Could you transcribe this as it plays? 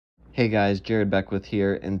Hey guys, Beckwith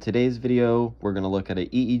here. In today's video, we're going to look at an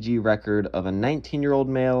EEG record of a 19-year-old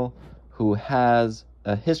male who has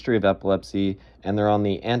a history of epilepsy, and they're on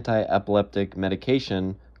the anti-epileptic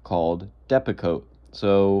medication called Depakote.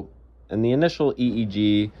 So in the initial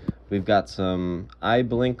EEG, we've got some eye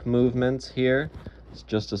blink movements here,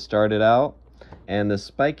 just to start it out. And the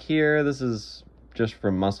spike here, this is just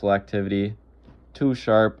from muscle activity. Too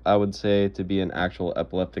sharp, I would say, to be an actual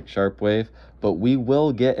epileptic sharp wave, but we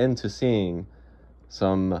will get into seeing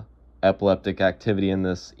some epileptic activity in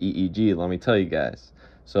this EEG, let me tell you guys.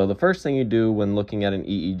 So the first thing you do when looking at an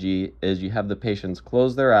EEG is you have the patients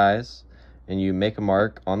close their eyes and you make a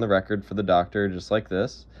mark on the record for the doctor, just like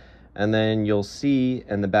this, and then you'll see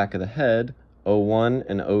in the back of the head, O1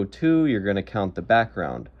 and O2, you're going to count the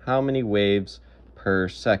background, how many waves per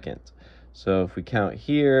second. So if we count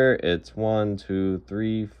here, it's 1, 2,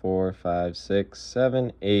 3, 4, 5, 6,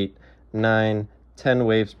 7, 8, 9, 10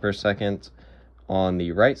 waves per second on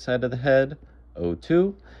the right side of the head,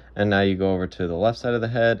 O2. And now you go over to the left side of the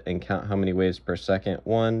head and count how many waves per second.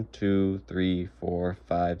 1, 2, 3, 4,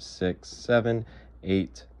 5, 6, 7,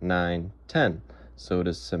 8, 9, 10. So it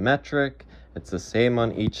is symmetric. It's the same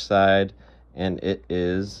on each side, and it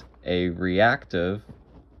is a reactive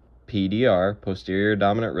PDR, posterior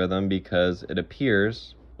dominant rhythm, because it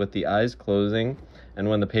appears with the eyes closing, and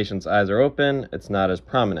when the patient's eyes are open, it's not as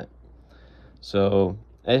prominent. So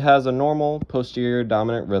it has a normal posterior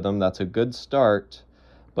dominant rhythm. That's a good start,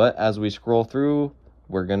 but as we scroll through,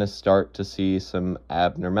 we're going to start to see some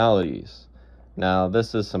abnormalities. Now,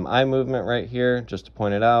 this is some eye movement right here, just to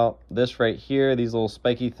point it out. This right here, these little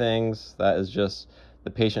spiky things, that is just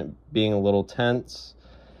the patient being a little tense.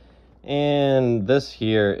 And this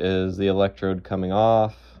here is the electrode coming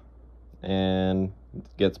off and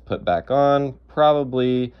gets put back on.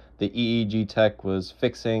 Probably the EEG tech was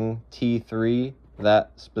fixing T3,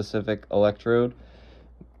 that specific electrode.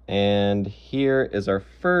 And here is our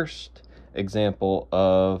first example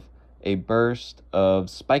of a burst of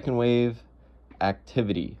spike and wave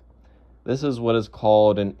activity. This is what is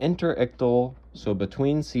called an interictal, so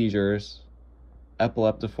between seizures,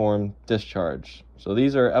 epileptiform discharge. So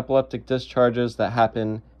these are epileptic discharges that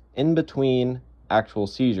happen in between actual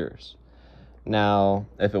seizures. Now,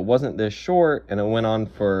 if it wasn't this short and it went on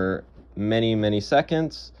for many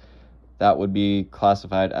seconds, that would be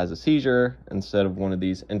classified as a seizure instead of one of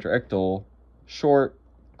these interictal, short,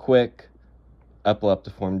 quick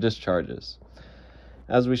epileptiform discharges.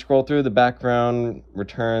 As we scroll through, the background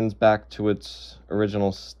returns back to its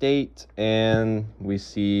original state, and we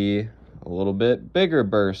see a little bit bigger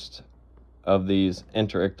burst of these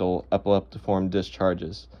interictal epileptiform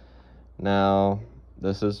discharges. Now,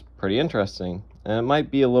 this is pretty interesting, and it might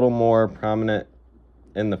be a little more prominent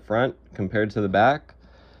in the front compared to the back.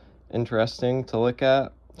 Interesting to look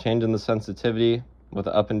at. Changing the sensitivity with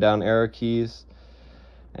the up and down arrow keys,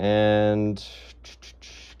 and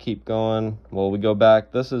keep going. Well, we go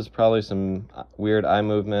back. This is probably some weird eye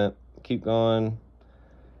movement. Keep going,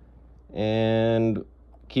 and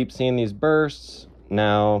keep seeing these bursts.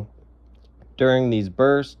 Now, during these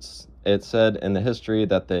bursts, it said in the history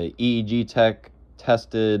that the EEG tech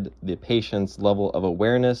tested the patient's level of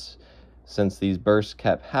awareness since these bursts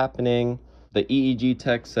kept happening. The EEG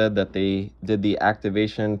tech said that they did the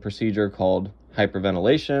activation procedure called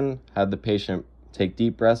hyperventilation, had the patient take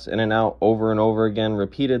deep breaths in and out over and over again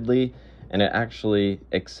repeatedly, and it actually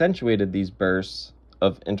accentuated these bursts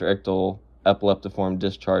of interictal epileptiform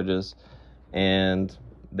discharges, and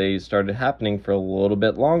they started happening for a little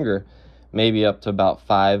bit longer, maybe up to about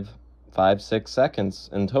 5-6 seconds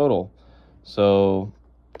in total. So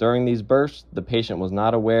during these bursts, the patient was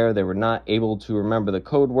not aware. They were not able to remember the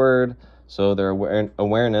code word, so their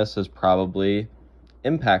awareness is probably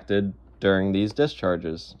impacted during these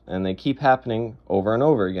discharges, and they keep happening over and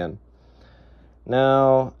over again.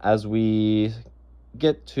 Now, as we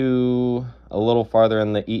get to a little farther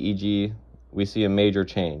in the EEG, we see a major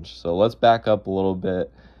change. So let's back up a little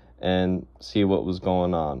bit and see what was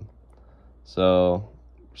going on. So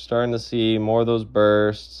we're starting to see more of those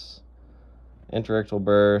bursts, interictal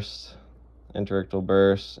bursts,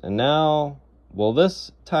 and now, well,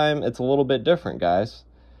 this time it's a little bit different, guys.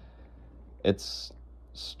 It's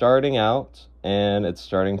starting out and it's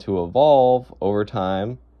starting to evolve over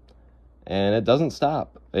time, and it doesn't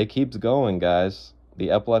stop. It keeps going, guys.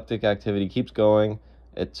 The epileptic activity keeps going.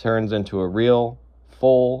 It turns into a real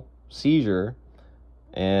full seizure,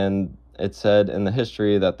 and it said in the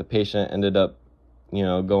history that the patient ended up,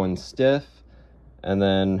 going stiff and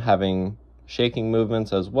then having shaking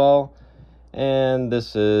movements as well. And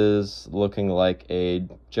this is looking like a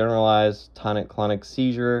generalized tonic-clonic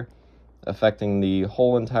seizure, affecting the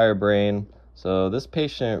whole entire brain. So this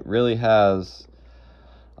patient really has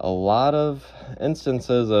a lot of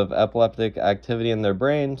instances of epileptic activity in their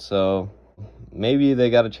brain, so maybe they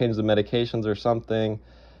got to change the medications or something.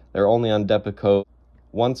 They're only on Depakote.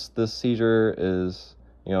 Once this seizure is,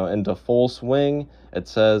 into full swing, it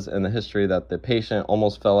says in the history that the patient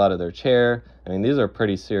almost fell out of their chair. I mean, these are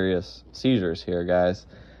pretty serious seizures here, guys.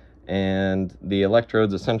 And the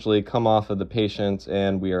electrodes essentially come off of the patient,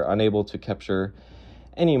 and we are unable to capture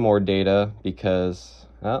any more data because,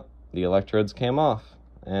 well, the electrodes came off.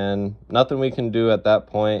 And nothing we can do at that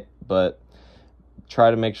point but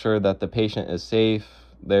try to make sure that the patient is safe.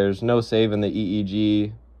 There's no save in the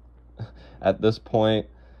EEG at this point.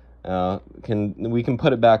 We can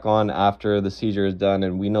put it back on after the seizure is done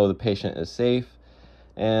and we know the patient is safe,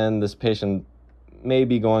 and this patient may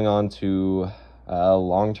be going on to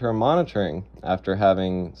long-term monitoring after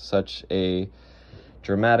having such a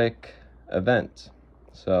dramatic event.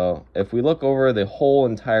 So if we look over the whole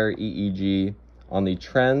entire EEG on the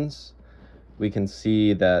trends, we can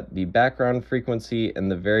see that the background frequency in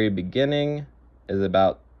the very beginning is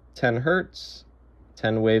about 10 hertz,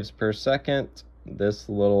 10 waves per second. These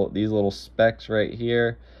little specks right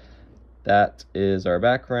here, that is our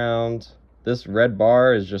background. This red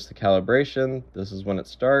bar is just the calibration. This is when it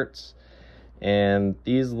starts. And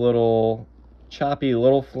these little choppy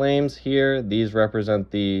little flames here, these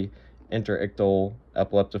represent the interictal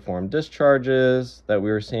epileptiform discharges that we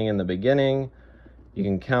were seeing in the beginning. You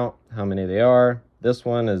can count how many they are. This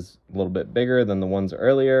one is a little bit bigger than the ones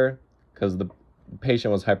earlier because the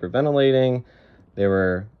patient was hyperventilating. They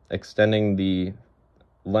were extending the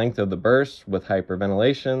length of the burst with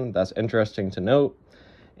hyperventilation. That's interesting to note.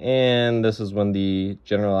 And this is when the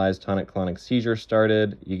generalized tonic-clonic seizure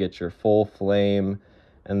started. You get your full flame,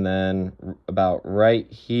 and then about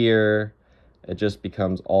right here, it just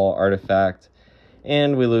becomes all artifact,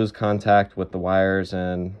 and we lose contact with the wires,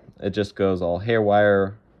 and it just goes all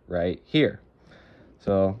haywire right here.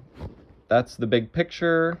 So that's the big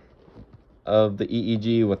picture of the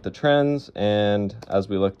EEG with the trends, and as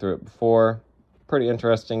we looked through it before, pretty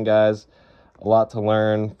interesting, guys. A lot to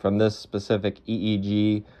learn from this specific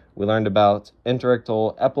EEG. We learned about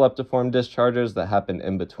interictal epileptiform discharges that happen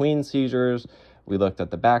in between seizures. We looked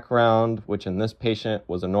at the background, which in this patient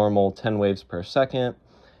was a normal 10 waves per second.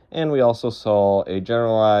 And we also saw a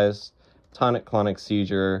generalized tonic-clonic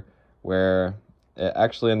seizure where it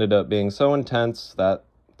actually ended up being so intense that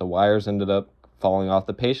the wires ended up falling off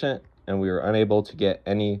the patient and we were unable to get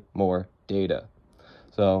any more data.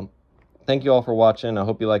 So thank you all for watching. I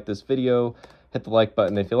hope you liked this video. Hit the like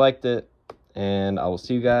button if you liked it, and I will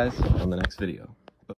see you guys on the next video.